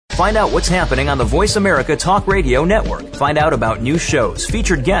Find out what's happening on the Voice America Talk Radio Network. Find out about new shows,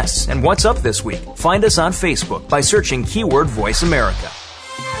 featured guests, and what's up this week. Find us on Facebook by searching keyword Voice America.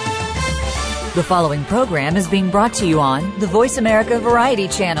 The following program is being brought to you on the Voice America Variety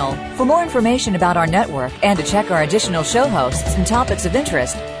Channel. For more information about our network and to check our additional show hosts and topics of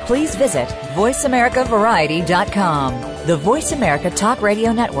interest, please visit voiceamericavariety.com. The Voice America Talk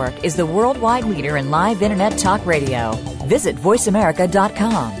Radio Network is the worldwide leader in live Internet talk radio. Visit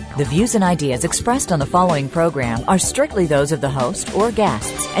voiceamerica.com. The views and ideas expressed on the following program are strictly those of the host or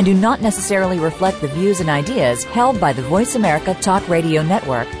guests and do not necessarily reflect the views and ideas held by the Voice America Talk Radio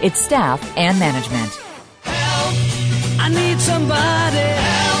Network, its staff, and management. Help! I need somebody.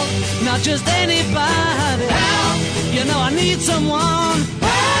 Help! Not just anybody. Help! You know I need someone.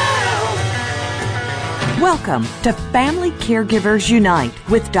 Help! Welcome to Family Caregivers Unite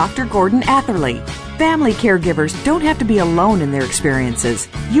with Dr. Gordon Atherley. Family caregivers don't have to be alone in their experiences.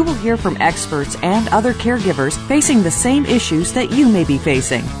 You will hear from experts and other caregivers facing the same issues that you may be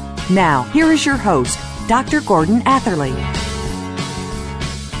facing. Now, here is your host, Dr. Gordon Atherley.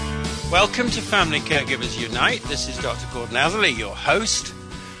 Welcome to Family Caregivers Unite. This is Dr. Gordon Atherley, your host.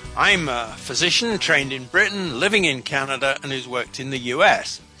 I'm a physician trained in Britain, living in Canada, and who's worked in the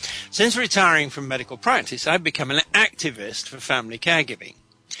US. Since retiring from medical practice, I've become an activist for family caregiving.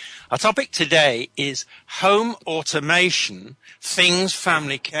 Our topic today is home automation, things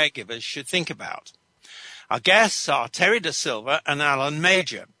family caregivers should think about. Our guests are Terry Da Silva and Alan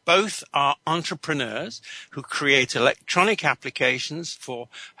Majer. Both are entrepreneurs who create electronic applications for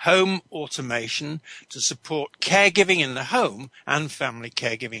home automation to support caregiving in the home and family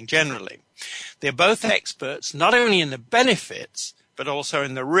caregiving generally. They're both experts not only in the benefits, but also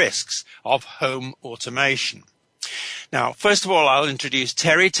in the risks of home automation. Now, first of all, I'll introduce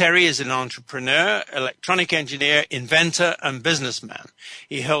Terry. Terry is an entrepreneur, electronic engineer, inventor, and businessman.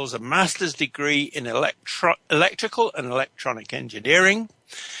 He holds a master's degree in electrical and electronic engineering.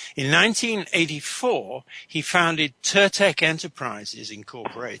 In 1984, he founded Turtec Enterprises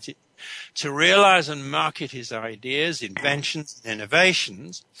Incorporated to realize and market his ideas, inventions, and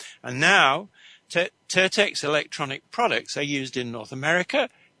innovations. And now, Turtec's electronic products are used in North America,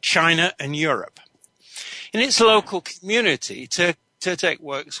 China, and Europe. In its local community, Turtec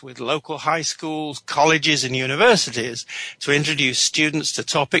works with local high schools, colleges, and universities to introduce students to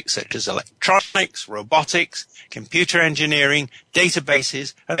topics such as electronics, robotics, computer engineering,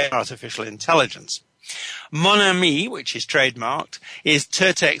 databases, and artificial intelligence. Mon Ami, which is trademarked, is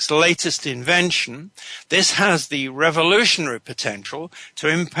Turtec's latest invention. This has the revolutionary potential to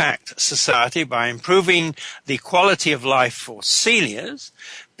impact society by improving the quality of life for seniors,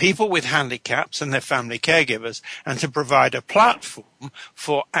 people with handicaps and their family caregivers, and to provide a platform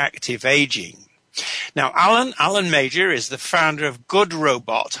for active aging. Now, Alan Majer is the founder of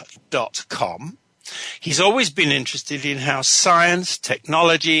goodrobot.com. He's always been interested in how science,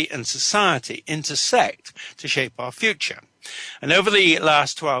 technology, and society intersect to shape our future. And over the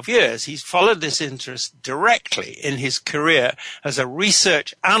last 12 years, he's followed this interest directly in his career as a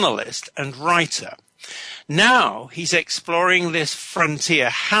research analyst and writer. Now he's exploring this frontier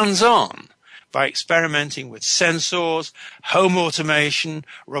hands-on by experimenting with sensors, home automation,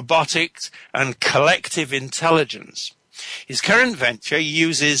 robotics, and collective intelligence. His current venture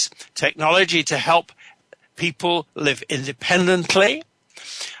uses technology to help people live independently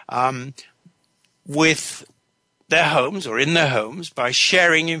with their homes or in their homes by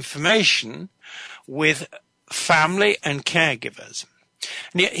sharing information with family and caregivers.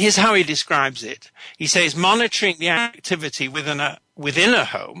 And here's how he describes it. He says monitoring the activity within a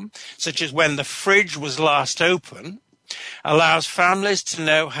home, such as when the fridge was last open, allows families to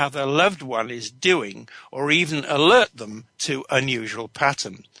know how their loved one is doing or even alert them to unusual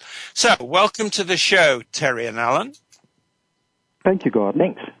patterns. So, welcome to the show, Terry and Alan. Thank you, Gordon.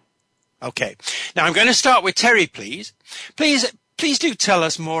 Thanks. Okay. Now, I'm going to start with Terry, please. Please do tell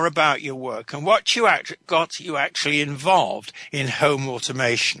us more about your work and what got you actually involved in home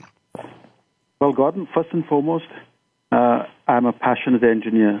automation. Well, Gordon, first and foremost, I'm a passionate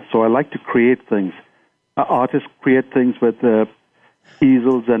engineer, so I like to create things. Artists create things with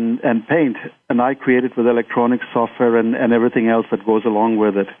easels and paint, and I create it with electronic software and everything else that goes along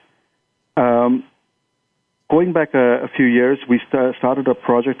with it. Going back a few years, we started a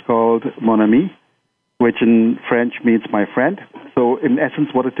project called Mon Ami, which in French means my friend. So in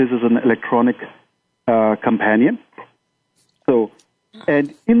essence, what it is an electronic companion. So,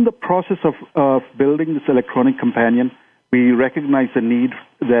 and in the process of building this electronic companion, we recognize the need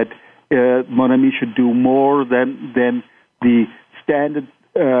that Mon Ami should do more than the standard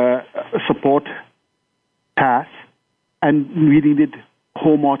support tasks, and we needed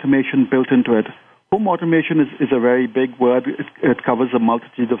home automation built into it. Home automation is a very big word. It covers a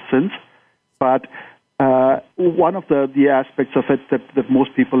multitude of sins. But one of the aspects of it that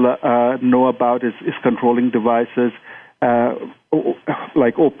most people know about is controlling devices,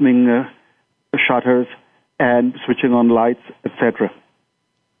 like opening shutters and switching on lights, etc.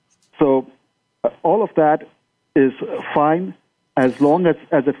 So all of that is fine as long as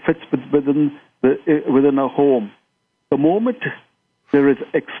it fits within a home. The moment there is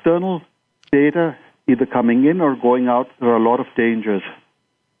external data either coming in or going out, there are a lot of dangers.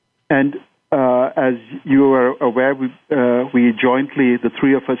 And as you are aware, we jointly, the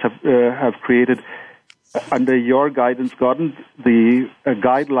three of us, have created, under your guidance, Gordon, the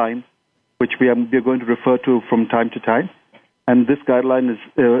guideline, which we are going to refer to from time to time. And this guideline is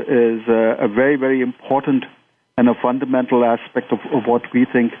a very, very important and a fundamental aspect of what we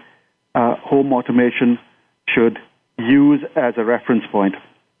think home automation should use as a reference point.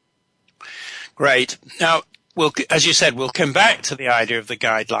 Great. Now, as you said, we'll come back to the idea of the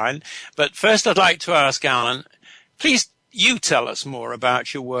guideline. But first, I'd like to ask Alan, please, you tell us more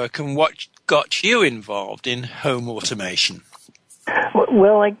about your work and what got you involved in home automation.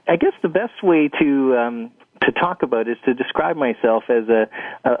 Well, I guess the best way to talk about is to describe myself as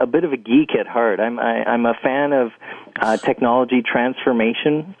a bit of a geek at heart. I'm a fan of technology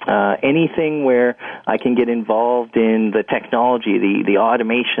transformation, anything where I can get involved in the technology, the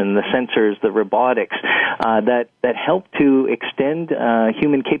automation, the sensors, the robotics that help to extend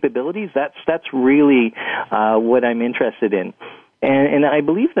human capabilities. That's really what I'm interested in, and I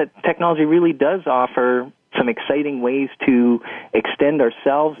believe that technology really does offer some exciting ways to extend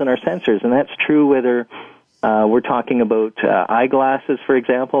ourselves and our sensors, and that's true whether we're talking about eyeglasses, for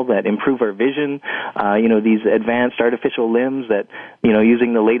example, that improve our vision. These advanced artificial limbs that,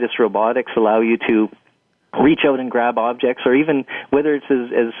 using the latest robotics allow you to reach out and grab objects, or even whether it's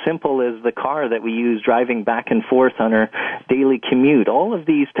as simple as the car that we use driving back and forth on our daily commute. All of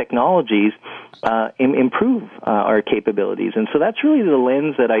these technologies improve our capabilities. And so that's really the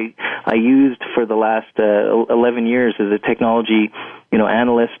lens that I used for the last 11 years as a technology,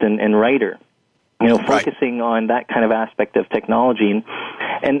 analyst and writer. Focusing on that kind of aspect of technology.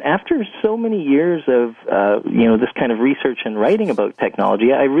 And after so many years of, this kind of research and writing about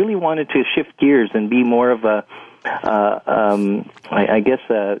technology, I really wanted to shift gears and be more of a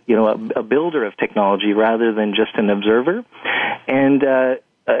builder of technology rather than just an observer. And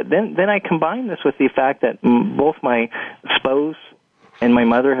then I combined this with the fact that both my spouse and my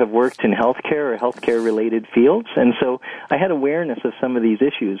mother have worked in healthcare or healthcare-related fields, and so I had awareness of some of these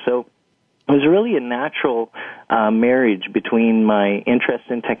issues. So it was really a natural marriage between my interest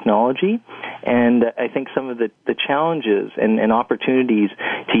in technology and I think some of the challenges and opportunities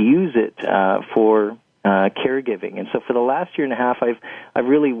to use it for caregiving. And so for the last year and a half, I've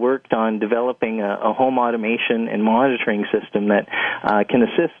really worked on developing a home automation and monitoring system that can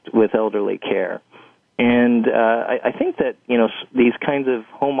assist with elderly care. And I think that, these kinds of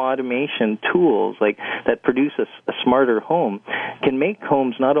home automation tools like that produce a smarter home can make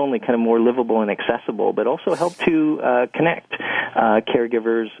homes not only kind of more livable and accessible, but also help to connect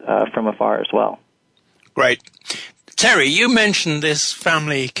caregivers from afar as well. Great. Terry, you mentioned this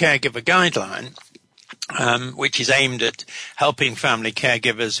family caregiver guideline, which is aimed at helping family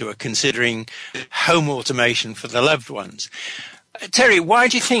caregivers who are considering home automation for their loved ones. Terry, why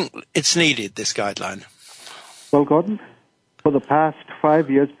do you think it's needed, this guideline? Well, Gordon, for the past 5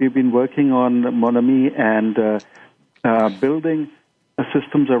 years, we've been working on Mon Ami and building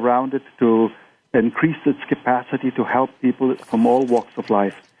systems around it to increase its capacity to help people from all walks of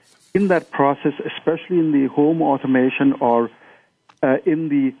life. In that process, especially in the home automation or in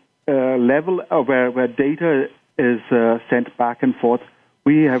the level of where data is sent back and forth,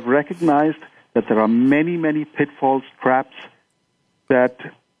 we have recognized that there are many, many pitfalls, traps that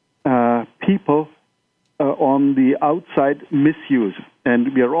people on the outside misuse.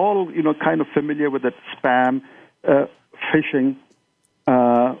 And we are all, kind of familiar with that spam, phishing,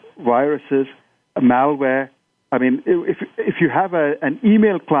 viruses, malware. I mean, if you have an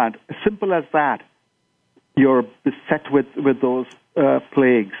email client, as simple as that, you're beset with those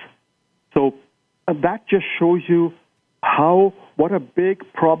plagues. So that just shows you what a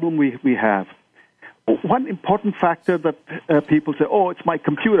big problem we have. One important factor that people say, it's my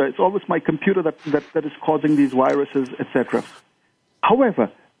computer. It's always my computer that is causing these viruses, etc. However,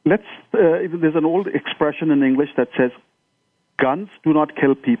 there's an old expression in English that says, guns do not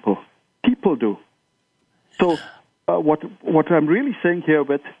kill people. People do. So what I'm really saying here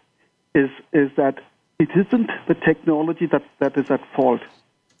with is that it isn't the technology that is at fault.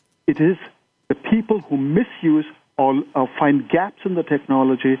 It is the people who misuse or find gaps in the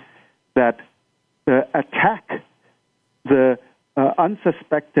technology that attack the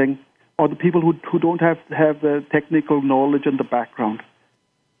unsuspecting or the people who don't have the technical knowledge and the background.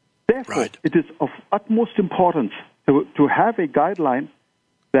 Therefore, it is of utmost importance to have a guideline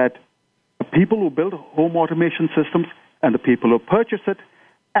that the people who build home automation systems and the people who purchase it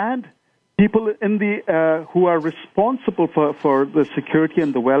and people in the who are responsible for the security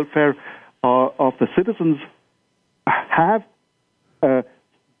and the welfare of the citizens have a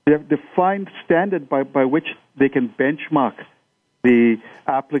defined standard by which they can benchmark the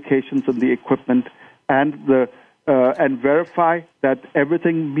applications and the equipment and verify that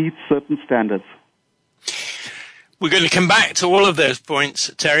everything meets certain standards. We're going to come back to all of those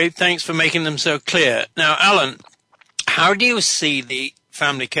points, Terry. Thanks for making them so clear. Now, Alan, how do you see the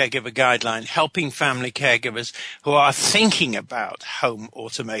Family Caregiver Guideline helping family caregivers who are thinking about home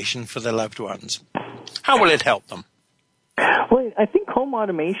automation for their loved ones? How will it help them? Well, I think home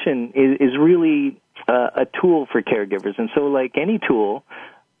automation is really a tool for caregivers. And so like any tool,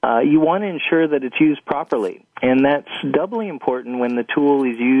 you want to ensure that it's used properly. And that's doubly important when the tool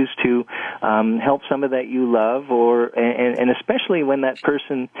is used to help somebody that you love, and especially when that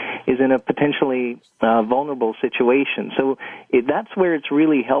person is in a potentially vulnerable situation. So that's where it's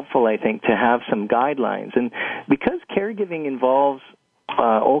really helpful, I think, to have some guidelines. And because caregiving involves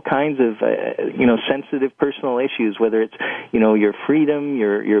all kinds of, sensitive personal issues, whether it's, your freedom,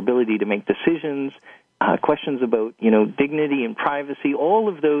 your ability to make decisions, questions about, dignity and privacy, all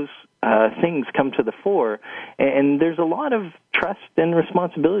of those things come to the fore. And there's a lot of trust and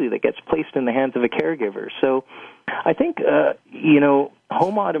responsibility that gets placed in the hands of a caregiver. So I think,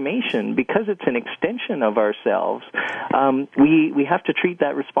 home automation, because it's an extension of ourselves, we have to treat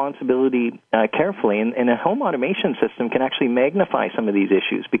that responsibility carefully. And a home automation system can actually magnify some of these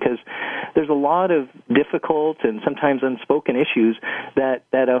issues because there's a lot of difficult and sometimes unspoken issues that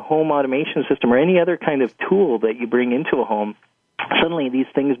a home automation system or any other kind of tool that you bring into a home, suddenly these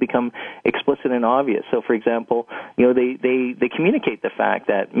things become explicit and obvious. So, for example, they communicate the fact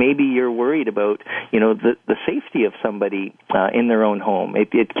that maybe you're worried about, the safety of somebody in their own home.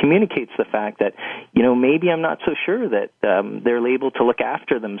 It communicates the fact that, maybe I'm not so sure that they're able to look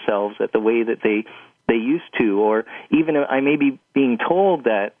after themselves at the way that they used to, or even I may be being told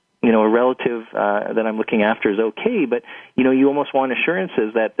that, a relative that I'm looking after is okay, but, you almost want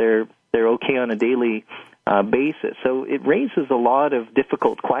assurances that they're okay on a daily basis. So it raises a lot of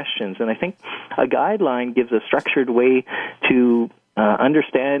difficult questions, and I think a guideline gives a structured way to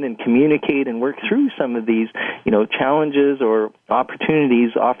understand and communicate and work through some of these, challenges or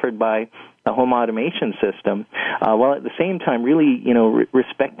opportunities offered by a home automation system, while at the same time really,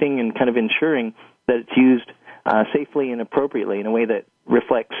 respecting and kind of ensuring that it's used safely and appropriately in a way that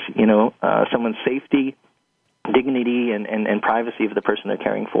reflects, someone's safety, dignity, and privacy of the person they're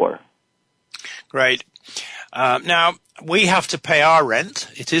caring for. Great. Now, we have to pay our rent.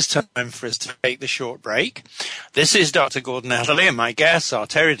 It is time for us to take the short break. This is Dr. Gordon Atherley, and my guests are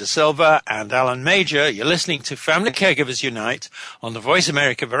Terry De Silva and Alan Majer. You're listening to Family Caregivers Unite on the Voice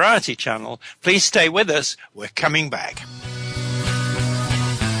America Variety Channel. Please stay with us. We're coming back.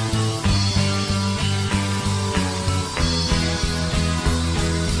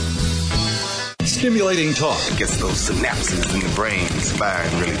 Stimulating talk. It gets those synapses in the brain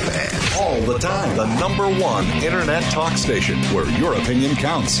firing really fast. All the time. The #1 Internet talk station where your opinion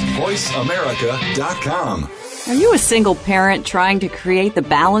counts. VoiceAmerica.com. Are you a single parent trying to create the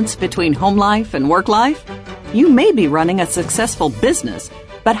balance between home life and work life? You may be running a successful business,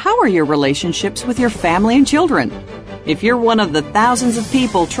 but how are your relationships with your family and children? If you're one of the thousands of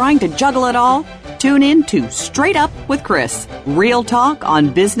people trying to juggle it all, tune in to Straight Up with Chris, real talk on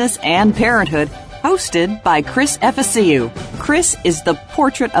business and parenthood, hosted by Chris Efesiu. Chris is the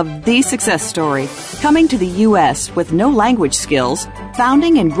portrait of the success story, coming to the U.S. with no language skills,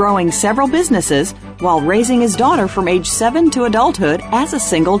 founding and growing several businesses, while raising his daughter from age 7 to adulthood as a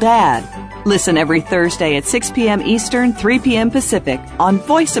single dad. Listen every Thursday at 6 p.m. Eastern, 3 p.m. Pacific on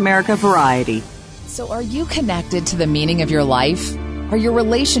Voice America Variety. So are you connected to the meaning of your life? Are your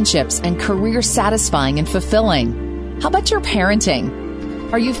relationships and career satisfying and fulfilling? How about your parenting?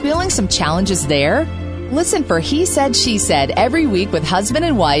 Are you feeling some challenges there? Listen for He Said, She Said every week with husband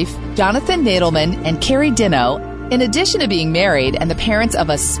and wife, Jonathan Nadelman and Carrie Dino. In addition to being married and the parents of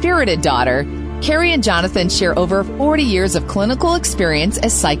a spirited daughter, Carrie and Jonathan share over 40 years of clinical experience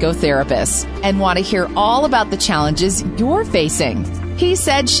as psychotherapists and want to hear all about the challenges you're facing. He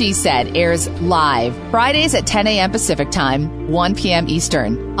Said, She Said airs live Fridays at 10 a.m. Pacific Time, 1 p.m.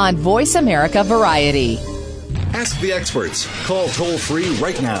 Eastern on Voice America Variety. Ask the experts. Call toll-free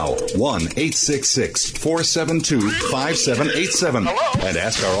right now, 1-866-472-5787. And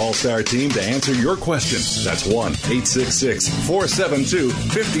ask our All-Star team to answer your question. That's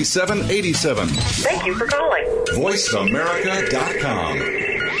 1-866-472-5787. Thank you for calling. VoiceAmerica.com.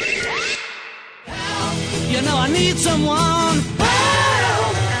 You know I need someone.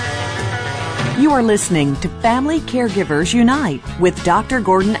 You are listening to Family Caregivers Unite with Dr.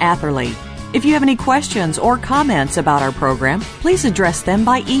 Gordon Atherley. If you have any questions or comments about our program, please address them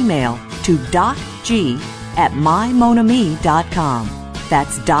by email to docg@mymonami.com.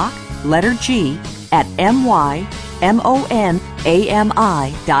 That's doc, letter G, at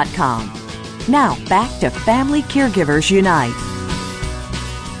mymonami.com. Now, back to Family Caregivers Unite.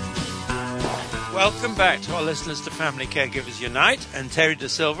 Welcome back to our listeners to Family Caregivers Unite and Terry De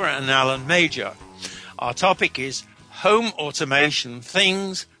Silva and Alan Majer. Our topic is home automation,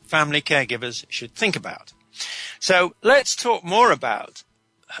 things family caregivers should think about. So let's talk more about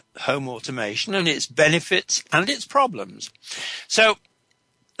home automation and its benefits and its problems. So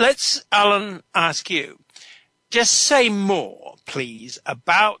let's, Alan, ask you, just say more, please,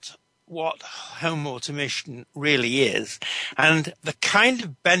 about what home automation really is and the kind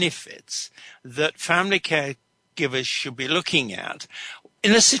of benefits that family caregivers should be looking at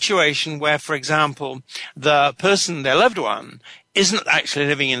in a situation where, for example, the person, their loved one, isn't actually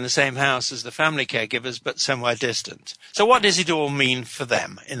living in the same house as the family caregivers, but somewhere distant. So what does it all mean for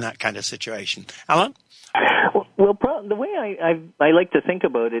them in that kind of situation? Alan? Well, the way I like to think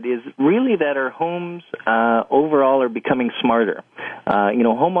about it is really that our homes overall are becoming smarter.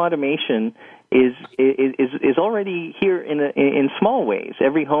 Home automation is already here in small ways.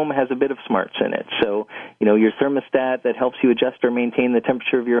 Every home has a bit of smarts in it. So, your thermostat that helps you adjust or maintain the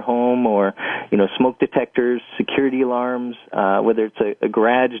temperature of your home, or, smoke detectors, security alarms, whether it's a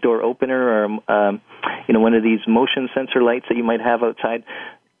garage door opener or, one of these motion sensor lights that you might have outside.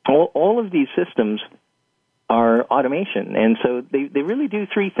 All of these systems are automation, and so they really do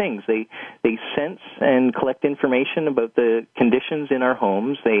three things. They sense and collect information about the conditions in our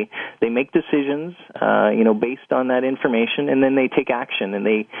homes. They make decisions, based on that information, and then they take action and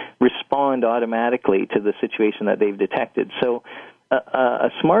they respond automatically to the situation that they've detected. So a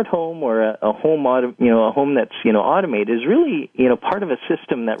smart home or a home that's automated is really part of a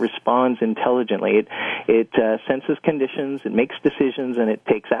system that responds intelligently. It senses conditions, it makes decisions, and it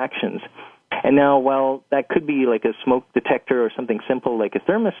takes actions. And now, while that could be like a smoke detector or something simple like a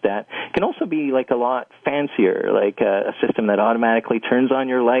thermostat, it can also be like a lot fancier, like a system that automatically turns on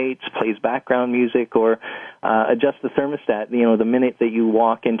your lights, plays background music, or adjusts the thermostat, the minute that you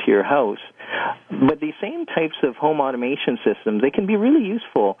walk into your house. But these same types of home automation systems, they can be really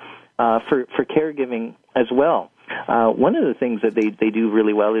useful for caregiving as well. One of the things that they do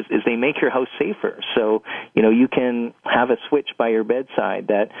really well is they make your house safer. So, you can have a switch by your bedside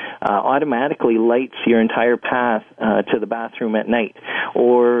that automatically lights your entire path to the bathroom at night.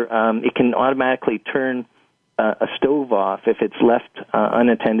 Or it can automatically turn a stove off if it's left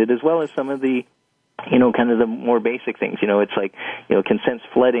unattended, as well as some of the kind of the more basic things. It's like, can sense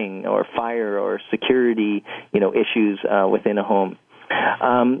flooding or fire or security, issues within a home.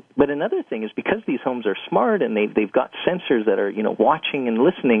 But another thing is, because these homes are smart and they've got sensors that are, watching and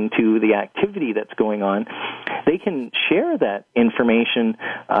listening to the activity that's going on, they can share that information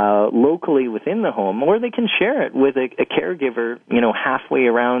locally within the home, or they can share it with a caregiver, halfway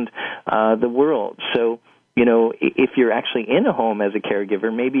around the world. So, if you're actually in a home as a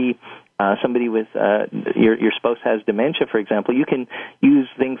caregiver, maybe somebody with your spouse has dementia, for example, you can use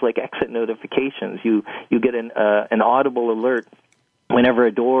things like exit notifications. You get an audible alert whenever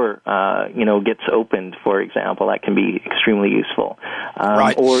a door, gets opened, for example. That can be extremely useful.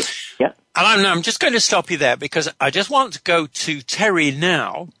 Right. Yeah. And I'm just going to stop you there, because I just want to go to Terry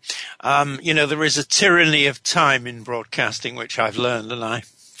now. There is a tyranny of time in broadcasting, which I've learned, and I'm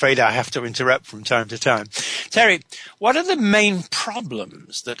afraid I have to interrupt from time to time. Terry, what are the main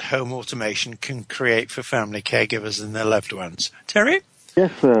problems that home automation can create for family caregivers and their loved ones? Terry?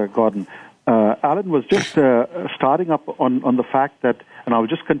 Yes, Gordon. Alan was just starting up on the fact that, and I'll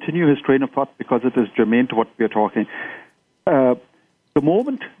just continue his train of thought because it is germane to what we are talking. The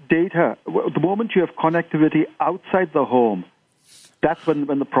moment you have connectivity outside the home, that's when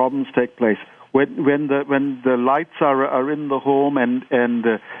the problems take place. When the lights are in the home and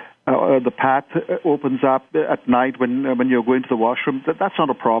the path opens up at night when you're going to the washroom, that's not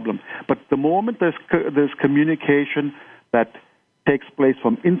a problem. But the moment there's communication that takes place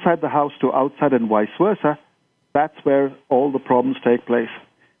from inside the house to outside and vice versa, that's where all the problems take place.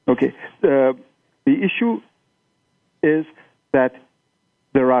 Okay, the issue is that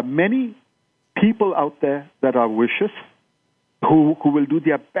there are many people out there that are vicious, who will do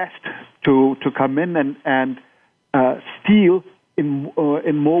their best to come in and steal in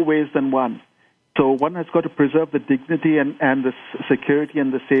more ways than one. So one has got to preserve the dignity and the security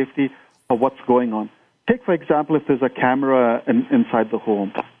and the safety of what's going on. Take, for example, if there's a camera inside the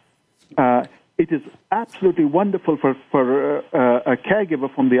home. It is absolutely wonderful for a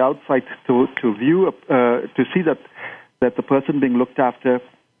caregiver from the outside to view, to see that the person being looked after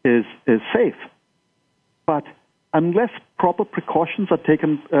is safe. But unless proper precautions have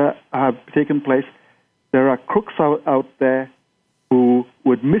taken place, there are crooks out there who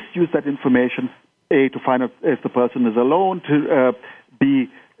would misuse that information, A, to find out if the person is alone, B,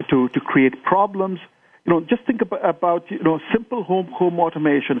 to create problems. Just think about simple home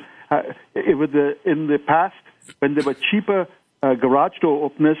automation. In the past, when there were cheaper garage door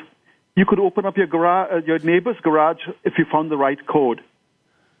openers, you could open up your neighbor's garage if you found the right code.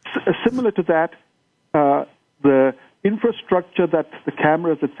 Similar to that, the infrastructure that the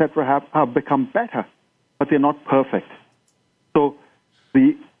cameras, etc., have become better, but they're not perfect. So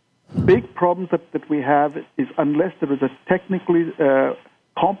the big problem that we have is unless there is a technically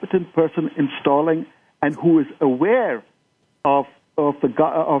competent person installing and who is aware of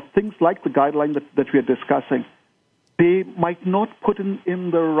things like the guideline that we are discussing, they might not put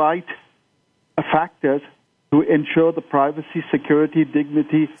in the right factors to ensure the privacy, security,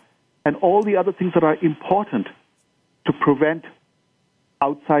 dignity, and all the other things that are important to prevent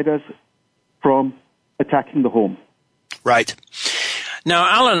outsiders from attacking the home. Right. Now,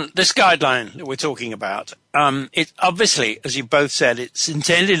 Alan, this guideline that we're talking about, it obviously, as you both said, it's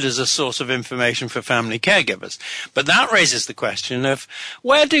intended as a source of information for family caregivers. But that raises the question of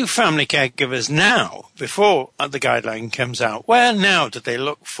where do family caregivers now, before the guideline comes out, where now do they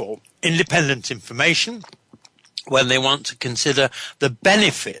look for independent information when they want to consider the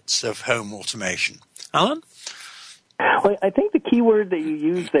benefits of home automation? Alan? Well, I think the key word that you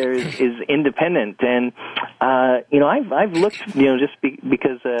use there is independent, and I've looked, just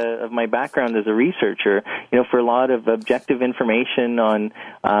because of my background as a researcher, for a lot of objective information on,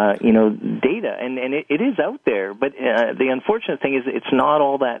 data, and it is out there. But the unfortunate thing is it's not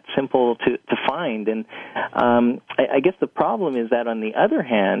all that simple to find, and I guess the problem is that on the other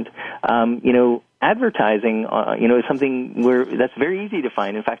hand, advertising, is something that's very easy to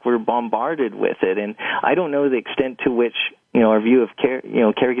find. In fact, we're bombarded with it, and I don't know the extent to which our view of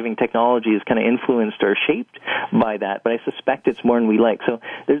caregiving technology is kind of influenced or shaped by that. But I suspect it's more than we like. So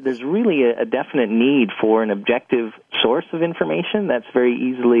there's really a definite need for an objective source of information that's very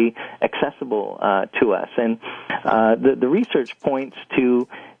easily accessible to us. And the research points to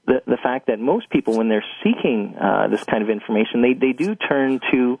the fact that most people, when they're seeking this kind of information, they do turn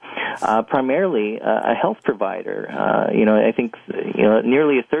to primarily a health provider. I think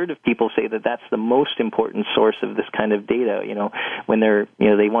nearly a third of people say that that's the most important source of this kind of data. When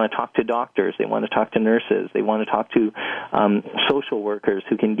they want to talk to doctors, they want to talk to nurses, they want to talk to social workers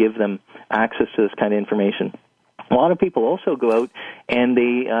who can give them access to this kind of information. A lot of people also go out and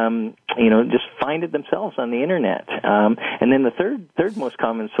they, just find it themselves on the internet. And then the third most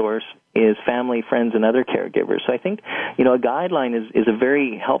common source is family, friends, and other caregivers. So I think, a guideline is a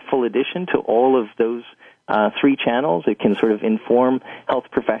very helpful addition to all of those three channels. It can sort of inform health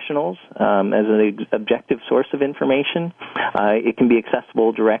professionals as an objective source of information. It can be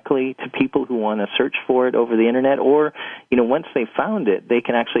accessible directly to people who want to search for it over the internet, or once they found it, they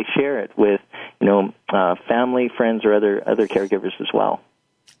can actually share it with family, friends, or other caregivers as well.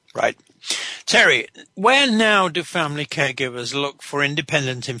 Right. Terry, where now do family caregivers look for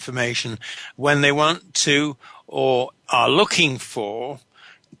independent information when they want to or are looking for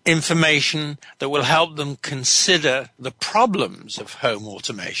information that will help them consider the problems of home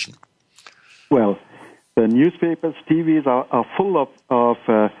automation? Well, the newspapers, TVs are full of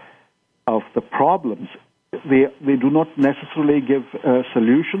the problems. They do not necessarily give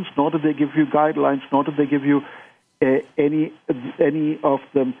solutions, nor do they give you guidelines, nor do they give you any of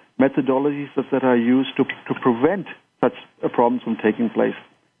the methodologies that are used to prevent such problems from taking place.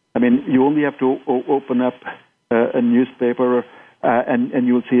 I mean, you only have to open up a newspaper and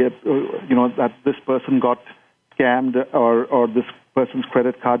you'll see that this person got scammed or this person's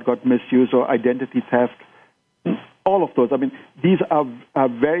credit card got misused or identity theft. All of those. I mean, these are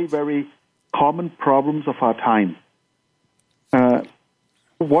very, very common problems of our time.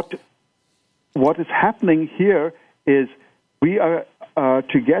 What is happening here is we are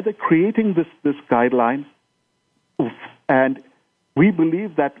together creating this guideline, and we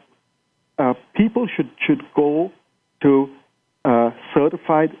believe that people should go to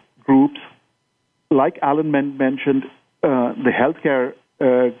certified groups, like Alan mentioned, the healthcare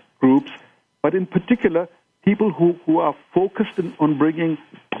groups, but in particular, people who are focused on bringing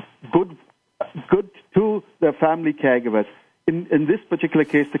good to their family caregivers. In this particular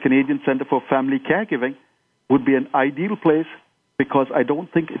case, the Canadian Centre for Family Caregiving would be an ideal place because I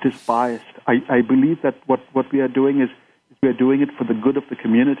don't think it is biased. I believe that what we are doing is we are doing it for the good of the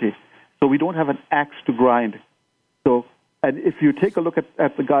community. So we don't have an axe to grind. So, and if you take a look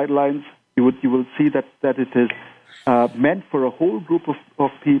at the guidelines, you will see that it is meant for a whole group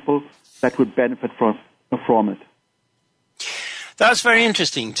of people that would benefit from it. That's very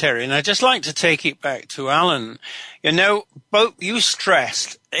interesting, Terry, and I'd just like to take it back to Alan. You know, both you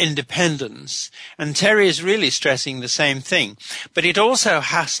stressed independence, and Terry is really stressing the same thing. But it also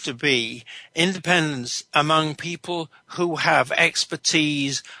has to be independence among people who have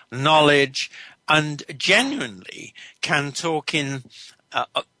expertise, knowledge, and genuinely can talk in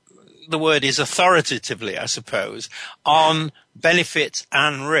the word is authoritatively, I suppose, on benefits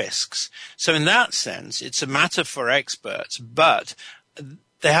and risks. So in that sense, it's a matter for experts, but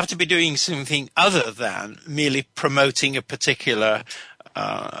they have to be doing something other than merely promoting a particular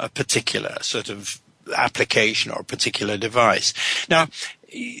sort of application or a particular device. Now,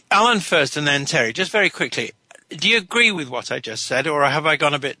 Alan first and then Terry, just very quickly, do you agree with what I just said, or have I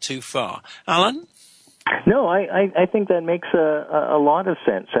gone a bit too far? Alan? No, I think that makes a lot of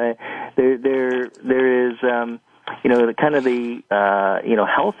sense. There is the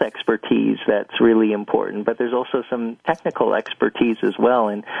health expertise that's really important, but there's also some technical expertise as well.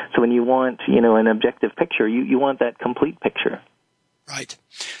 And so when you want an objective picture, you want that complete picture. Right,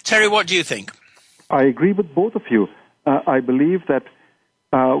 Terry, what do you think? I agree with both of you. I believe that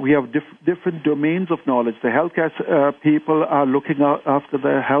we have different domains of knowledge. The healthcare people are looking after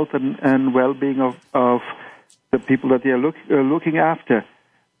the health and well-being of the people that they are looking after.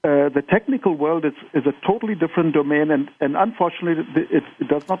 The technical world is a totally different domain, and unfortunately, it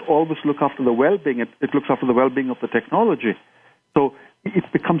does not always look after the well-being. It looks after the well-being of the technology. So it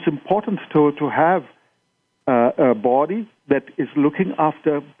becomes important to have a body that is looking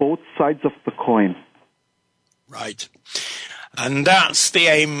after both sides of the coin. Right. And that's the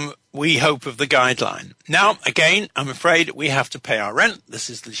aim, we hope, of the guideline. Now, again, I'm afraid we have to pay our rent. This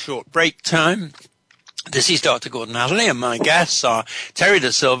is the short break time. This is Dr. Gordon Atherley, and my guests are Terry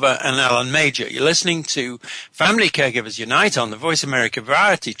Da Silva and Alan Majer. You're listening to Family Caregivers Unite on the Voice America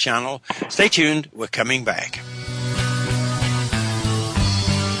Variety Channel. Stay tuned. We're coming back.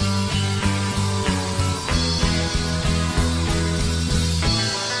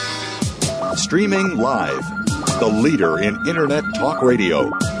 Streaming live. The leader in Internet talk radio.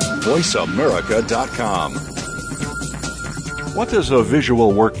 VoiceAmerica.com. What does a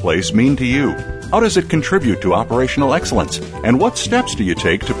visual workplace mean to you? How does it contribute to operational excellence? And what steps do you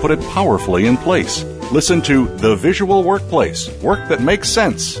take to put it powerfully in place? Listen to The Visual Workplace, work that makes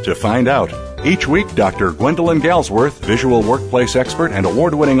sense, to find out. Each week, Dr. Gwendolyn Galsworth, visual workplace expert and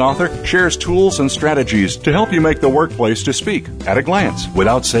award-winning author, shares tools and strategies to help you make the workplace to speak at a glance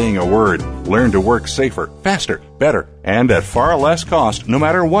without saying a word. Learn to work safer, faster, better, and at far less cost no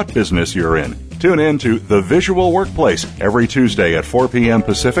matter what business you're in. Tune in to The Visual Workplace every Tuesday at 4 p.m.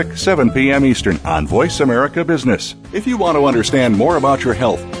 Pacific, 7 p.m. Eastern on Voice America Business. If you want to understand more about your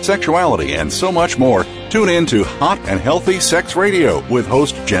health, sexuality, and so much more, tune in to Hot and Healthy Sex Radio with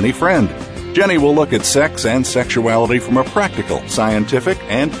host Jenny Friend. Jenny will look at sex and sexuality from a practical, scientific,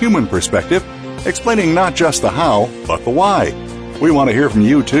 and human perspective, explaining not just the how, but the why. We want to hear from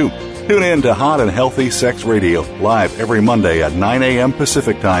you, too. Tune in to Hot and Healthy Sex Radio, live every Monday at 9 a.m.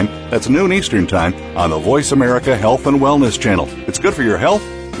 Pacific Time. That's noon Eastern Time on the Voice America Health and Wellness Channel. It's good for your health,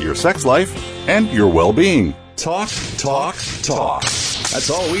 your sex life, and your well-being. Talk, talk, talk. That's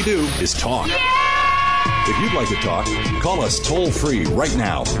all we do is talk. If you'd like to talk, call us toll-free right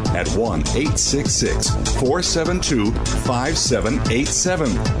now at 1-866-472-5787.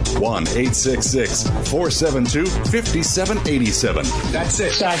 1-866-472-5787. That's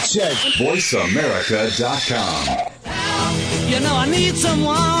it. VoiceAmerica.com. You know I need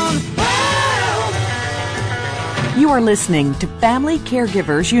someone. You are listening to Family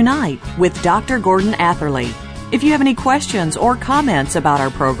Caregivers Unite with Dr. Gordon Atherley. If you have any questions or comments about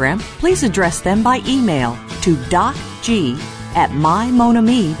our program, please address them by email to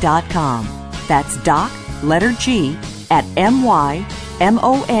docg@mymonami.com. That's doc, letter G, at mymonami.com.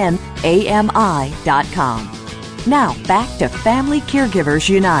 Now, back to Family Caregivers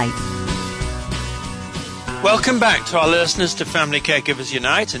Unite. Welcome back to our listeners to Family Caregivers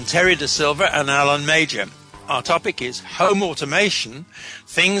Unite and Terry Da Silva and Alan Majer. Our topic is home automation,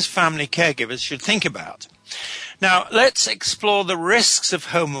 things family caregivers should think about. Now, let's explore the risks of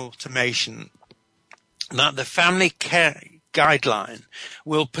home automation that the family guideline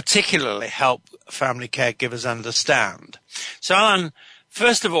will particularly help family caregivers understand. So, Alan,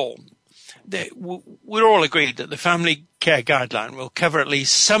 first of all, we're all agreed that the family care guideline will cover at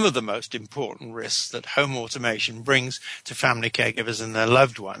least some of the most important risks that home automation brings to family caregivers and their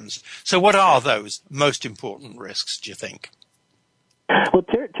loved ones. So what are those most important risks, do you think? Well,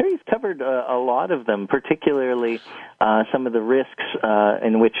 Terry's covered a lot of them, particularly some of the risks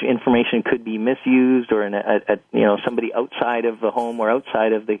in which information could be misused, or somebody outside of the home or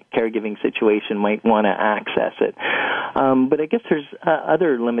outside of the caregiving situation might want to access it. But I guess there's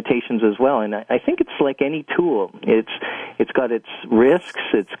other limitations as well, and I think it's like any tool. It's got its risks,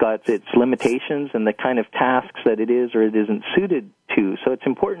 it's got its limitations, and the kind of tasks that it is or it isn't suited to. So it's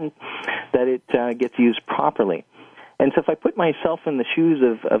important that it gets used properly. And so if I put myself in the shoes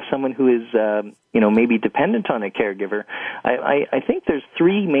of someone who is, maybe dependent on a caregiver, I think there's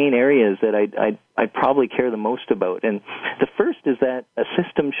three main areas that I'd probably care the most about. And the first is that a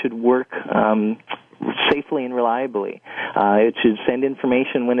system should work safely and reliably. It should send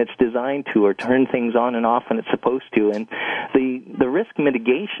information when it's designed to, or turn things on and off when it's supposed to. And the risk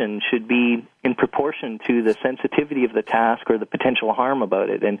mitigation should be in proportion to the sensitivity of the task or the potential harm about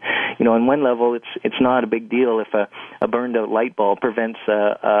it. And, on one level, it's not a big deal if a burned out light bulb prevents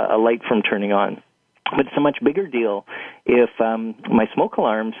a light from turning on. But it's a much bigger deal if my smoke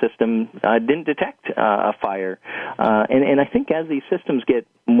alarm system didn't detect a fire. And I think as these systems get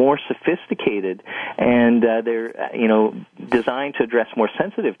more sophisticated and they're designed to address more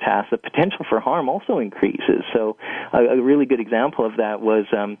sensitive tasks, the potential for harm also increases. So a really good example of that was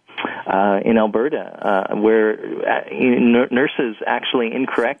in Alberta, where nurses actually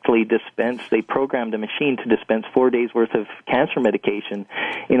incorrectly they programmed a machine to dispense 4 days worth of cancer medication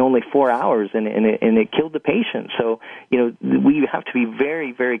in only 4 hours, and it killed the patient. So we have to be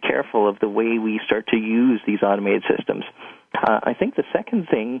very, very careful of the way we start to use these automated systems. I think the second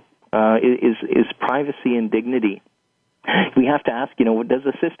thing is privacy and dignity. We have to ask, does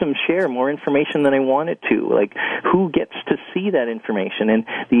the system share more information than I want it to? Like, who gets to see that information? And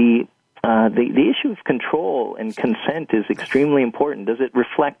the issue of control and consent is extremely important. Does it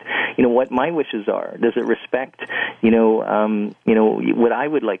reflect, what my wishes are? Does it respect, what I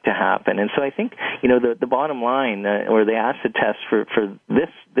would like to happen? And so I think, the bottom line or the acid test for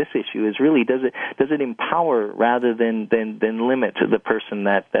this issue is really, does it empower rather than limit the person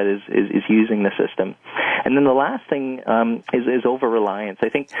that is using the system? And then the last thing is over-reliance. I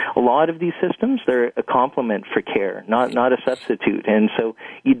think a lot of these systems, they're a complement for care, not a substitute. And so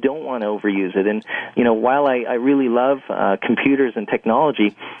you don't want to overuse it. And, while I really love computers and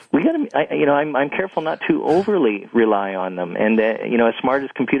technology, I'm careful not to overly rely on them. And, as smart as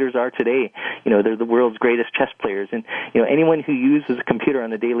computers are today, they're the world's greatest chess players. And, anyone who uses a computer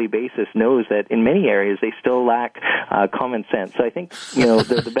on a daily basis knows that in many areas they still lack common sense. So I think,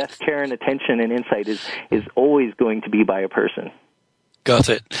 the best care and attention and insight is always going to be by a person. Got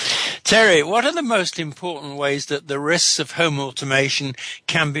it. Terry, what are the most important ways that the risks of home automation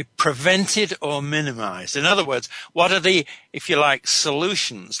can be prevented or minimized? In other words, what are the, if you like,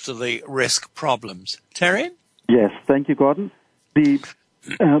 solutions to the risk problems? Terry? Yes, thank you, Gordon. There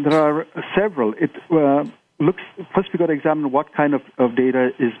are several. First we've got to examine what kind of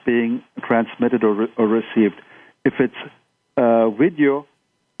data is being transmitted or received. If it's video,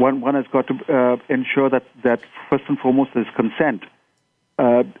 one has got to ensure that first and foremost is consent.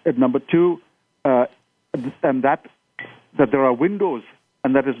 Number two, and that there are windows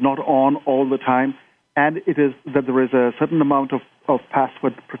and that is not on all the time, and it is that there is a certain amount of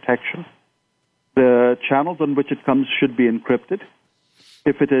password protection. The channels on which it comes should be encrypted.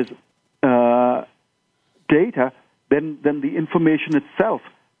 If it is data, then the information itself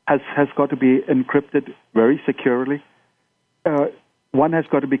has got to be encrypted very securely. One has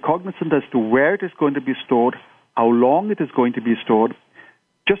got to be cognizant as to where it is going to be stored, how long it is going to be stored.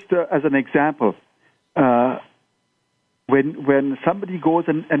 Just as an example, when somebody goes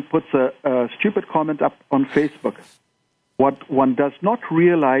and puts a stupid comment up on Facebook, what one does not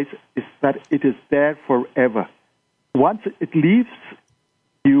realize is that it is there forever. Once it leaves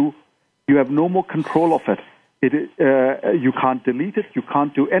you, you have no more control of it. You can't delete it. You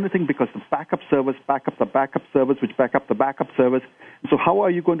can't do anything because the backup servers back up the backup servers, which back up the backup servers. So how are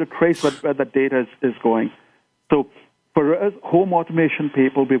you going to trace where that data is going? So for us, home automation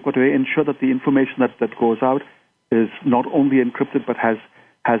people, we've got to ensure that the information that goes out is not only encrypted but has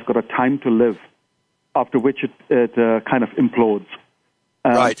got a time to live, after which it kind of implodes.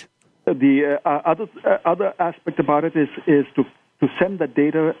 Right. The other aspect about it is to send the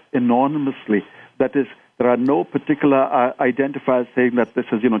data anonymously. That is, there are no particular identifiers saying that this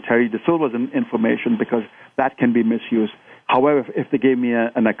is, Terry De Silva's information, because that can be misused. However, if they gave me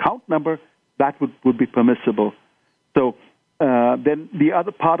an account number, that would be permissible. So then the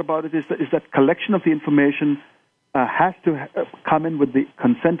other part about it is that collection of the information has to come in with the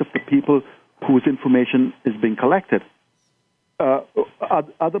consent of the people whose information is being collected.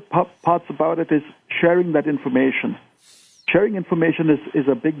 Other parts about it is sharing that information. Sharing information is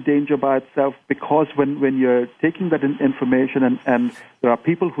a big danger by itself, because when you're taking that information and there are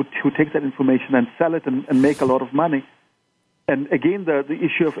people who take that information and sell it and make a lot of money. And again, the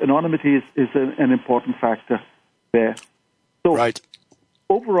issue of anonymity is an important factor there. So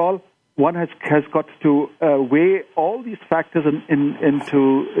overall, one has got to weigh all these factors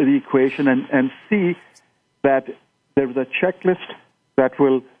into the equation and see that there is a checklist that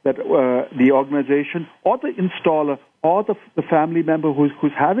the organization or the installer or the family member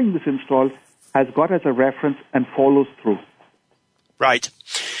who's having this installed has got as a reference and follows through. Right.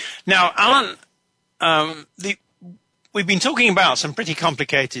 Now, Alan, we've been talking about some pretty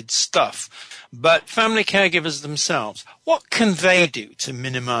complicated stuff, but family caregivers themselves, what can they do to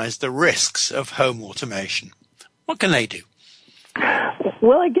minimize the risks of home automation? What can they do?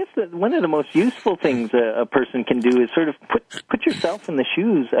 Well, I guess that one of the most useful things a person can do is sort of put yourself in the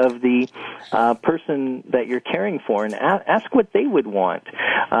shoes of the person that you're caring for and ask what they would want.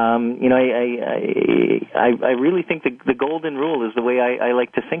 I really think the golden rule is the way I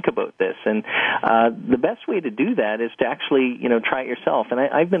like to think about this. And the best way to do that is to actually, try it yourself. And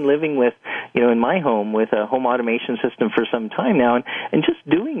I've been living with, in my home with a home automation system for some time now. And just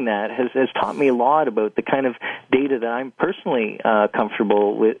doing that has taught me a lot about the kind of data that I'm personally comfortable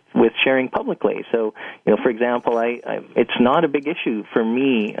with sharing publicly. So, for example, it's not a big issue for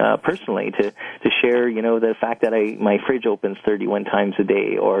me personally to share, the fact that my fridge opens 31 times a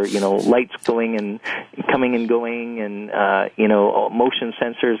day, or lights going and coming and going, and motion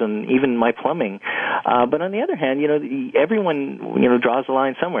sensors, and even my plumbing. But on the other hand, everyone draws a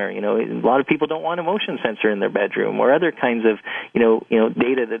line somewhere. A lot of people don't want a motion sensor in their bedroom, or other kinds of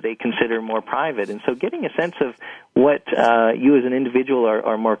data that they consider more private. And so, getting a sense of what you as an individual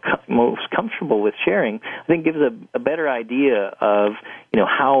are most comfortable with sharing, I think gives a better idea of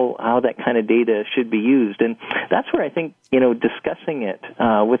how that kind of data should be used. And that's where I think discussing it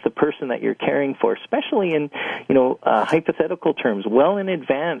with the person that you're caring for, especially in hypothetical terms, well in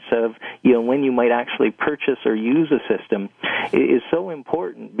advance of when you might actually purchase or use a system, is so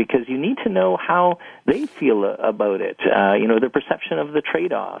important, because you need to know how they feel about it. Their perception of the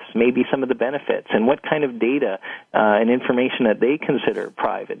trade-offs, maybe some of the benefits, and what kind of data and information that they consider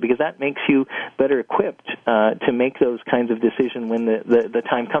private, because that makes you better equipped to make those kinds of decisions when the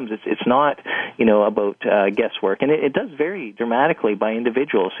time comes. It's not about guesswork, and it does vary dramatically by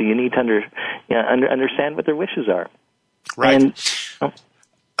individual. So you need to understand what their wishes are. Right. And,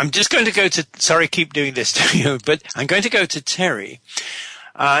 I'm just going to go to. Sorry, keep doing this to you, but I'm going to go to Terry.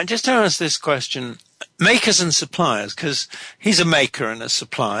 Just to ask this question. Makers and suppliers, because he's a maker and a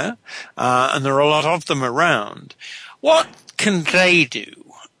supplier, and there are a lot of them around. What can they do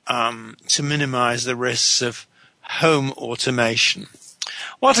to minimize the risks of home automation?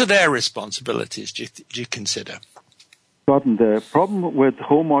 What are their responsibilities, do you consider? Gordon, the problem with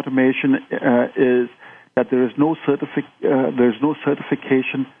home automation is that there is no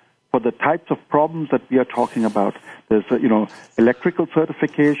certification for the types of problems that we are talking about. There's, electrical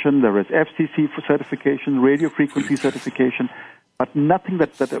certification, there is FCC for certification, radio frequency certification, but nothing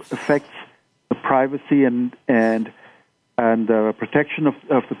that affects the privacy and the protection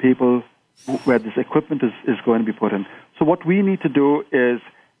of the people where this equipment is going to be put in. So what we need to do is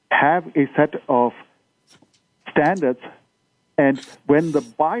have a set of standards, and when the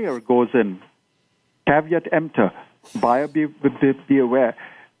buyer goes in, caveat emptor, buyer be aware.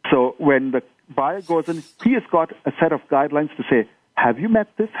 So when the buyer goes in, he has got a set of guidelines to say, have you met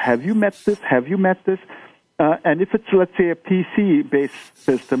this? Have you met this? Have you met this? And if it's, let's say, a PC-based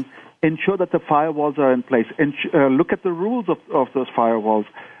system, ensure that the firewalls are in place. Look at the rules of those firewalls.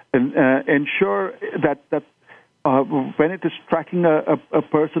 And ensure that when it is tracking a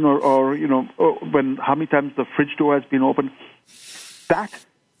person or when how many times the fridge door has been opened, that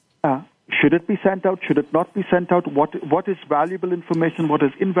should it be sent out? Should it not be sent out? What is valuable information? What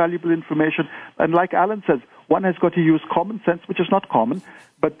is invaluable information? And like Alan says, one has got to use common sense, which is not common,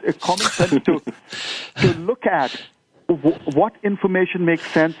 but common sense to look at what information makes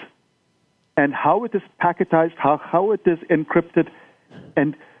sense and how it is packetized, how it is encrypted.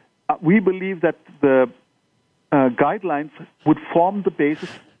 And we believe that the guidelines would form the basis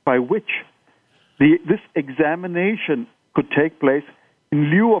by which this examination could take place in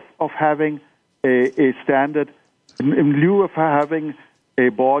lieu of having a standard, in lieu of having a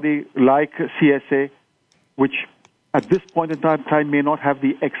body like CSA, which at this point in time may not have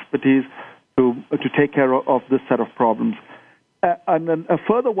the expertise to take care of this set of problems. And then a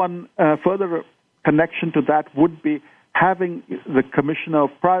further connection to that would be having the Commissioner of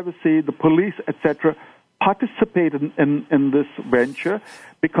Privacy, the police, etc., participate in this venture,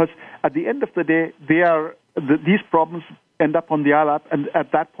 because at the end of the day, these problems end up on the ILAP, and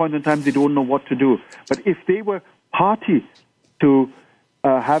at that point in time, they don't know what to do. But if they were party to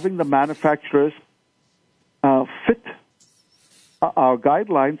having the manufacturers fit our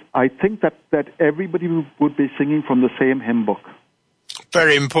guidelines, I think that everybody would be singing from the same hymn book.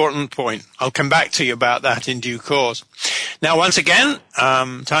 Very important point. I'll come back to you about that in due course. Now, once again,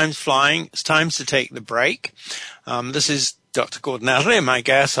 time's flying. It's time to take the break. This is Dr. Gordon Atherley, and my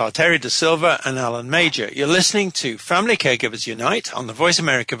guests are Terry De Silva and Alan Majer. You're listening to Family Caregivers Unite on the Voice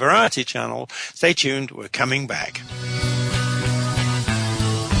America Variety Channel. Stay tuned. We're coming back.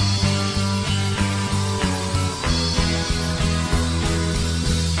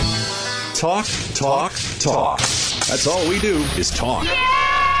 Talk, talk, talk. That's all we do is talk.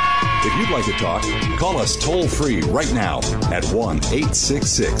 If you'd like to talk, call us toll-free right now at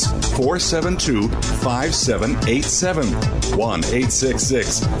 1-866-472-5787.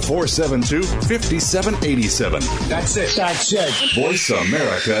 1-866-472-5787. That's it.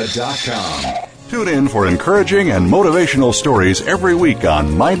 VoiceAmerica.com. Tune in for encouraging and motivational stories every week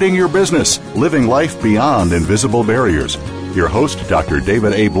on Minding Your Business, Living Life Beyond Invisible Barriers. Your host, Dr.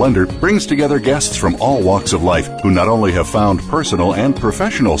 David A. Blender, brings together guests from all walks of life who not only have found personal and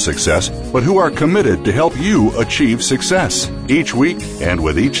professional success, but who are committed to help you achieve success. Each week, and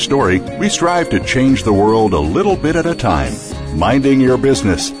with each story, we strive to change the world a little bit at a time. Minding Your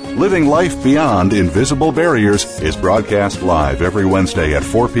Business, Living Life Beyond Invisible Barriers is broadcast live every Wednesday at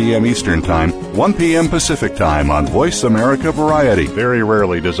 4 p.m. Eastern Time, 1 p.m. Pacific Time on Voice America Variety. Very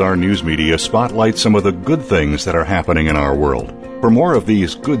rarely does our news media spotlight some of the good things that are happening in our world. For more of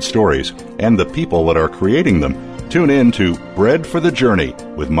these good stories and the people that are creating them, tune in to Bread for the Journey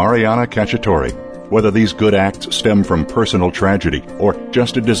with Mariana Cacciatore. Whether these good acts stem from personal tragedy or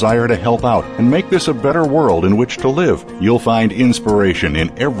just a desire to help out and make this a better world in which to live, you'll find inspiration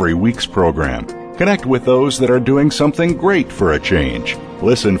in every week's program. Connect with those that are doing something great for a change.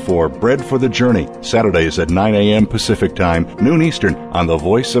 Listen for Bread for the Journey, Saturdays at 9 a.m. Pacific Time, noon Eastern, on the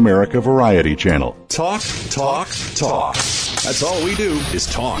Voice America Variety Channel. Talk, talk, talk. That's all we do is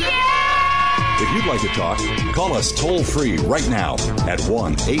talk. If you'd like to talk, call us toll-free right now at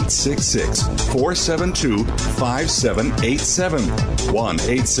 1-866-472-5787.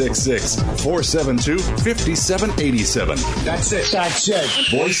 1-866-472-5787. That's it.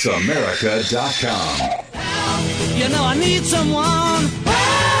 VoiceAmerica.com. You know I need someone.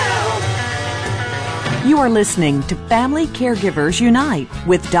 You are listening to Family Caregivers Unite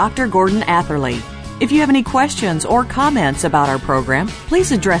with Dr. Gordon Atherley. If you have any questions or comments about our program,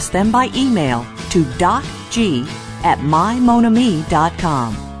 please address them by email to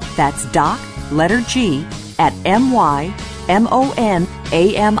docg@mymonami.com. That's doc, letter G, at mymonami.com.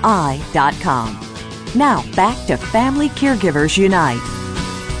 Now, back to Family Caregivers Unite.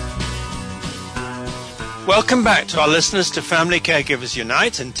 Welcome back to our listeners to Family Caregivers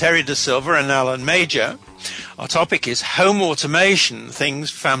Unite and Terry De Silva and Alan Majer. Our topic is home automation, things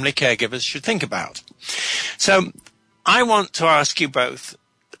family caregivers should think about. So I want to ask you both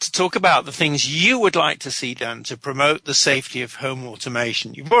to talk about the things you would like to see done to promote the safety of home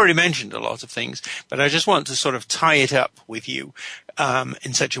automation. You've already mentioned a lot of things, but I just want to sort of tie it up with you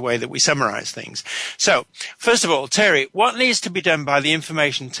in such a way that we summarize things. So, first of all, Terry, what needs to be done by the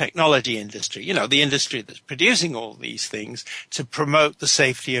information technology industry, you know, the industry that's producing all these things, to promote the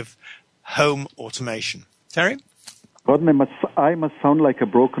safety of home automation? Terry? Gordon, I must sound like a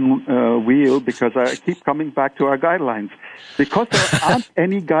broken wheel because I keep coming back to our guidelines. Because there aren't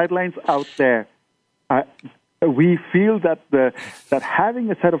any guidelines out there, we feel that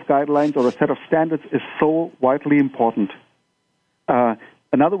having a set of guidelines or a set of standards is so vitally important.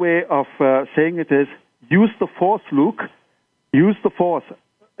 Another way of saying it is, use the Force, Luke. Use the Force,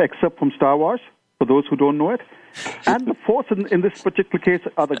 except from Star Wars, for those who don't know it. And the Force in this particular case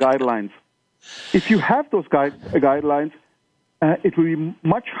are the guidelines. If you have those guidelines, it will be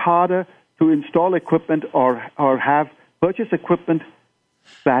much harder to install equipment or have purchase equipment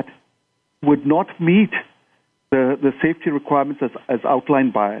that would not meet the safety requirements as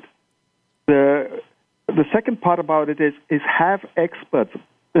outlined by it. The second part about it is have experts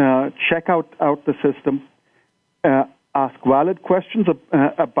check out the system, ask valid questions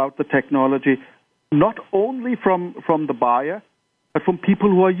about the technology, not only from the buyer, but from people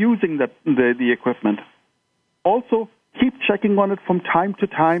who are using the equipment. Also, keep checking on it from time to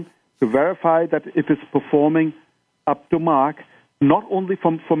time to verify that it is performing up to mark, not only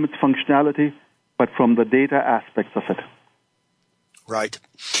from its functionality, but from the data aspects of it. Right.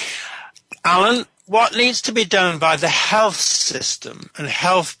 Alan, what needs to be done by the health system and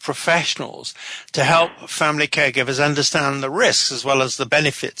health professionals to help family caregivers understand the risks as well as the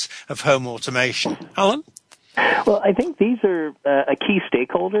benefits of home automation? Alan? Well, I think these are a key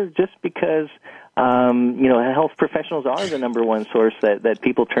stakeholder just because health professionals are the number one source that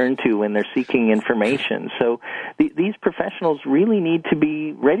people turn to when they're seeking information. So these professionals really need to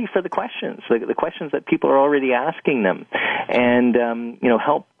be ready for the questions that people are already asking them, and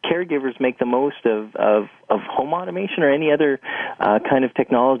help caregivers make the most of home automation or any other kind of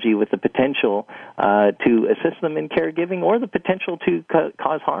technology with the potential to assist them in caregiving or the potential to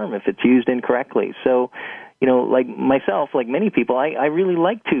cause harm if it's used incorrectly. So, like myself, like many people, I really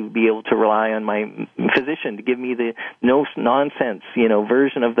like to be able to rely on my physician to give me the no-nonsense,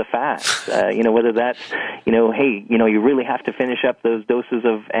 version of the facts. Whether that's, hey, you really have to finish up those doses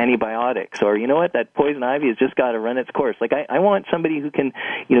of antibiotics, or, that poison ivy has just got to run its course. Like, I want somebody who can,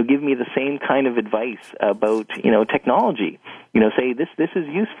 give me the same kind of advice about, technology. Say this is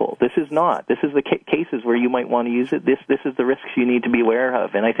useful, this is not, this is the cases where you might want to use it, this is the risks you need to be aware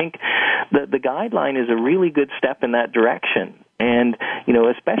of. And I think the guideline is a really good step in that direction. And,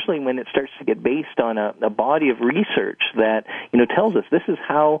 especially when it starts to get based on a body of research that, tells us this is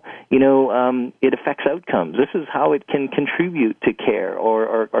how, it affects outcomes. This is how it can contribute to care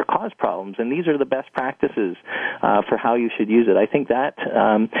or cause problems. And these are the best practices for how you should use it. I think that,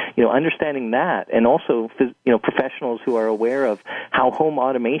 understanding that, and also, professionals who are aware of how home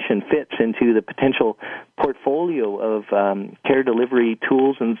automation fits into the potential portfolio of care delivery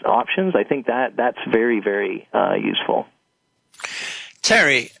tools and options, I think that's very, very useful.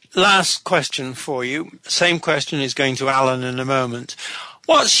 Terry, last question for you. Same question is going to Alan in a moment.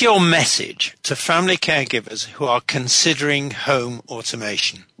 What's your message to family caregivers who are considering home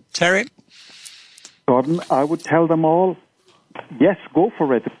automation? Terry? Gordon, I would tell them all, yes, go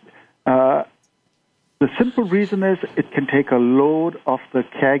for it. The simple reason is it can take a load off the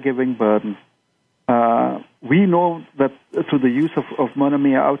caregiving burden. We know that through the use of Mon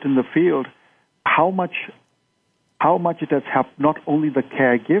Ami out in the field, how much it has helped not only the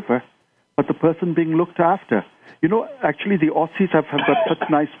caregiver, but the person being looked after. Actually, the Aussies have got such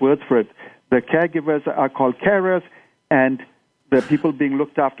nice words for it. The caregivers are called carers, and the people being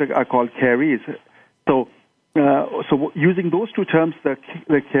looked after are called carees. So using those two terms,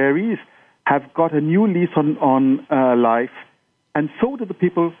 the carees have got a new lease on life, and so do the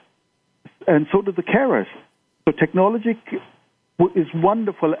people, and so do the carers. So technology is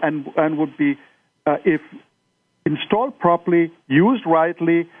wonderful and would be, if installed properly, used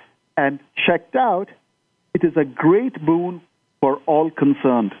rightly, and checked out, it is a great boon for all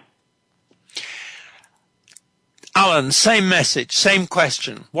concerned. Alan, same message, same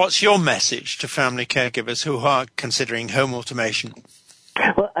question. What's your message to family caregivers who are considering home automation?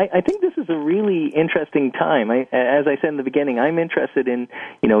 Well, I think this is a really interesting time. As I said in the beginning, I'm interested in,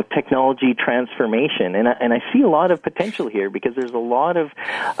 technology transformation, and I see a lot of potential here because there's a lot of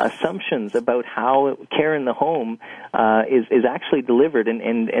assumptions about how care in the home is actually delivered,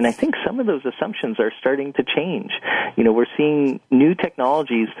 and I think some of those assumptions are starting to change. We're seeing new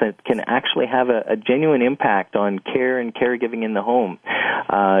technologies that can actually have a genuine impact on care and caregiving in the home.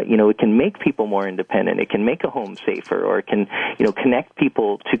 It can make people more independent. It can make a home safer, or it can, connect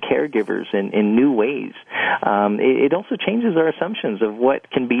people to caregivers in new ways. It also changes our assumptions of what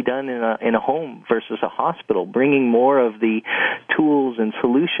can be done in a home versus a hospital, bringing more of the tools and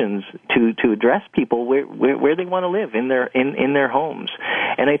solutions to address people where they want to live in their homes.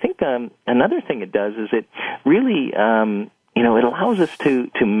 And I think another thing it does is it really it allows us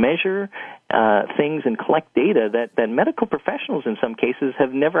to measure things and collect data that medical professionals in some cases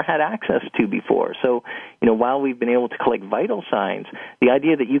have never had access to before. So, while we've been able to collect vital signs, the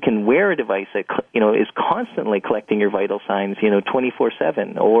idea that you can wear a device that, is constantly collecting your vital signs,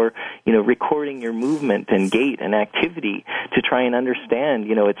 24/7, or, recording your movement and gait and activity to try and understand,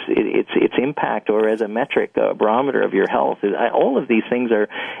 its impact, or as a metric, a barometer of your health. All of these things are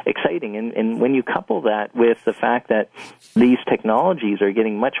exciting. And when you couple that with the fact that these technologies are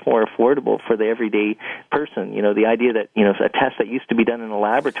getting much more affordable for the everyday person, the idea that, a test that used to be done in a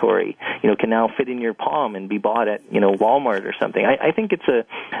laboratory, can now fit in your palm and be bought at, Walmart or something. I think it's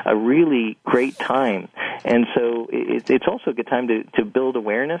a really great time. And so it's also a good time to build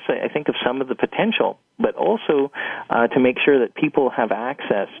awareness, I think, of some of the potential, but also to make sure that people have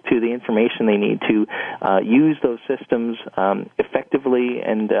access to the information they need to use those systems effectively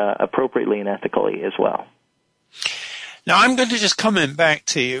and appropriately and ethically as well. Now, I'm going to just comment back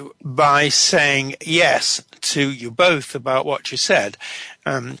to you by saying, yes, to you both about what you said,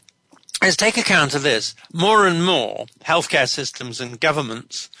 is take account of this. More and more healthcare systems and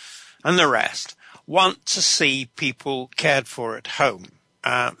governments and the rest want to see people cared for at home.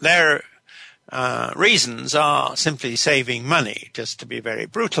 Their reasons are simply saving money, just to be very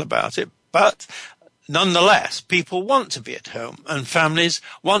brutal about it, but nonetheless, people want to be at home and families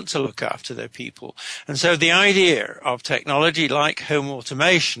want to look after their people. And so the idea of technology like home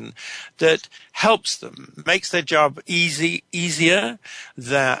automation that helps them, makes their job easier,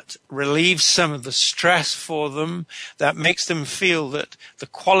 that relieves some of the stress for them, that makes them feel that the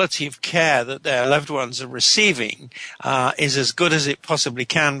quality of care that their loved ones are receiving is as good as it possibly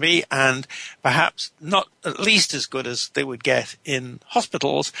can be, and perhaps not at least as good as they would get in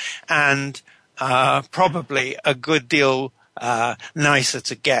hospitals, and probably a good deal nicer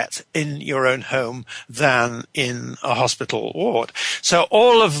to get in your own home than in a hospital ward. So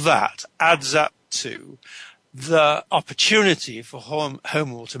all of that adds up to the opportunity for home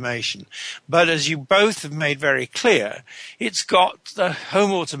automation. But as you both have made very clear, the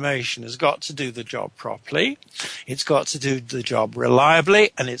home automation has got to do the job properly, it's got to do the job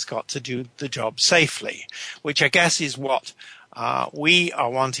reliably, and it's got to do the job safely, which I guess is what we are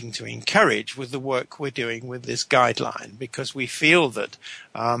wanting to encourage with the work we're doing with this guideline, because we feel that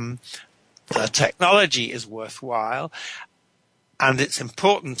the technology is worthwhile and it's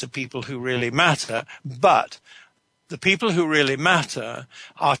important to people who really matter, but the people who really matter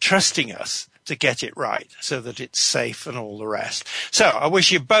are trusting us to get it right so that it's safe and all the rest. So I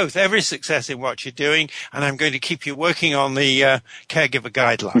wish you both every success in what you're doing, and I'm going to keep you working on the caregiver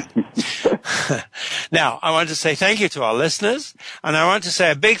guideline. Now, I want to say thank you to our listeners, and I want to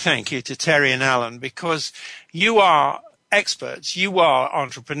say a big thank you to Terry and Alan, because you are experts, you are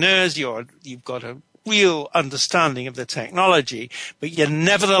entrepreneurs, you've got a real understanding of the technology, but you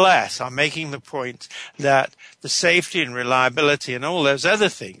nevertheless are making the point that the safety and reliability and all those other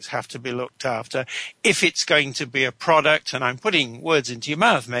things have to be looked after if it's going to be a product, and I'm putting words into your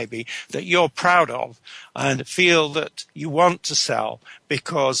mouth maybe, that you're proud of and feel that you want to sell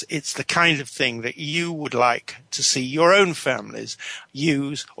because it's the kind of thing that you would like to see your own families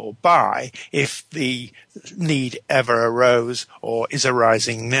use or buy if the need ever arose or is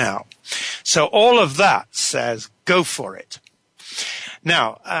arising now. So all of that says go for it.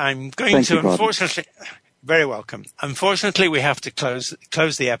 Now, I'm going to, unfortunately, very welcome. Unfortunately, we have to close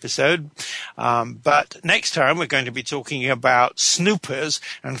the episode, but next time we're going to be talking about snoopers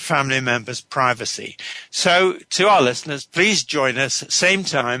and family members' privacy. So to our listeners, please join us, same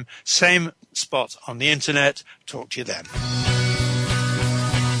time, same spot on the internet. Talk to you then.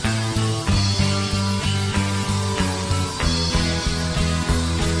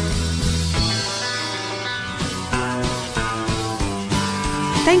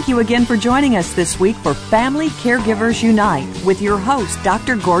 Thank you again for joining us this week for Family Caregivers Unite with your host,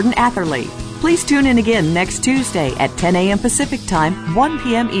 Dr. Gordon Atherley. Please tune in again next Tuesday at 10 a.m. Pacific Time, 1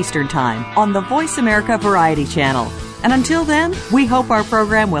 p.m. Eastern Time on the Voice America Variety Channel. And until then, we hope our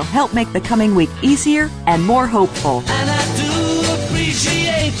program will help make the coming week easier and more hopeful. And I do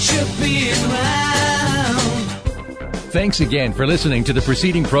appreciate you being around. Thanks again for listening to the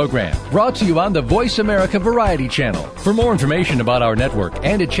preceding program, brought to you on the Voice America Variety Channel. For more information about our network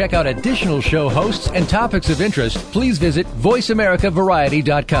and to check out additional show hosts and topics of interest, please visit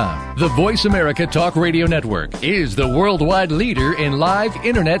voiceamericavariety.com. The Voice America Talk Radio Network is the worldwide leader in live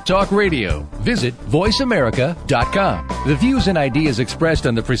Internet talk radio. Visit voiceamerica.com. The views and ideas expressed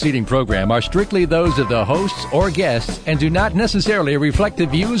on the preceding program are strictly those of the hosts or guests and do not necessarily reflect the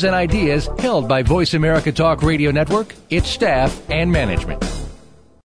views and ideas held by Voice America Talk Radio Network, its staff, and management.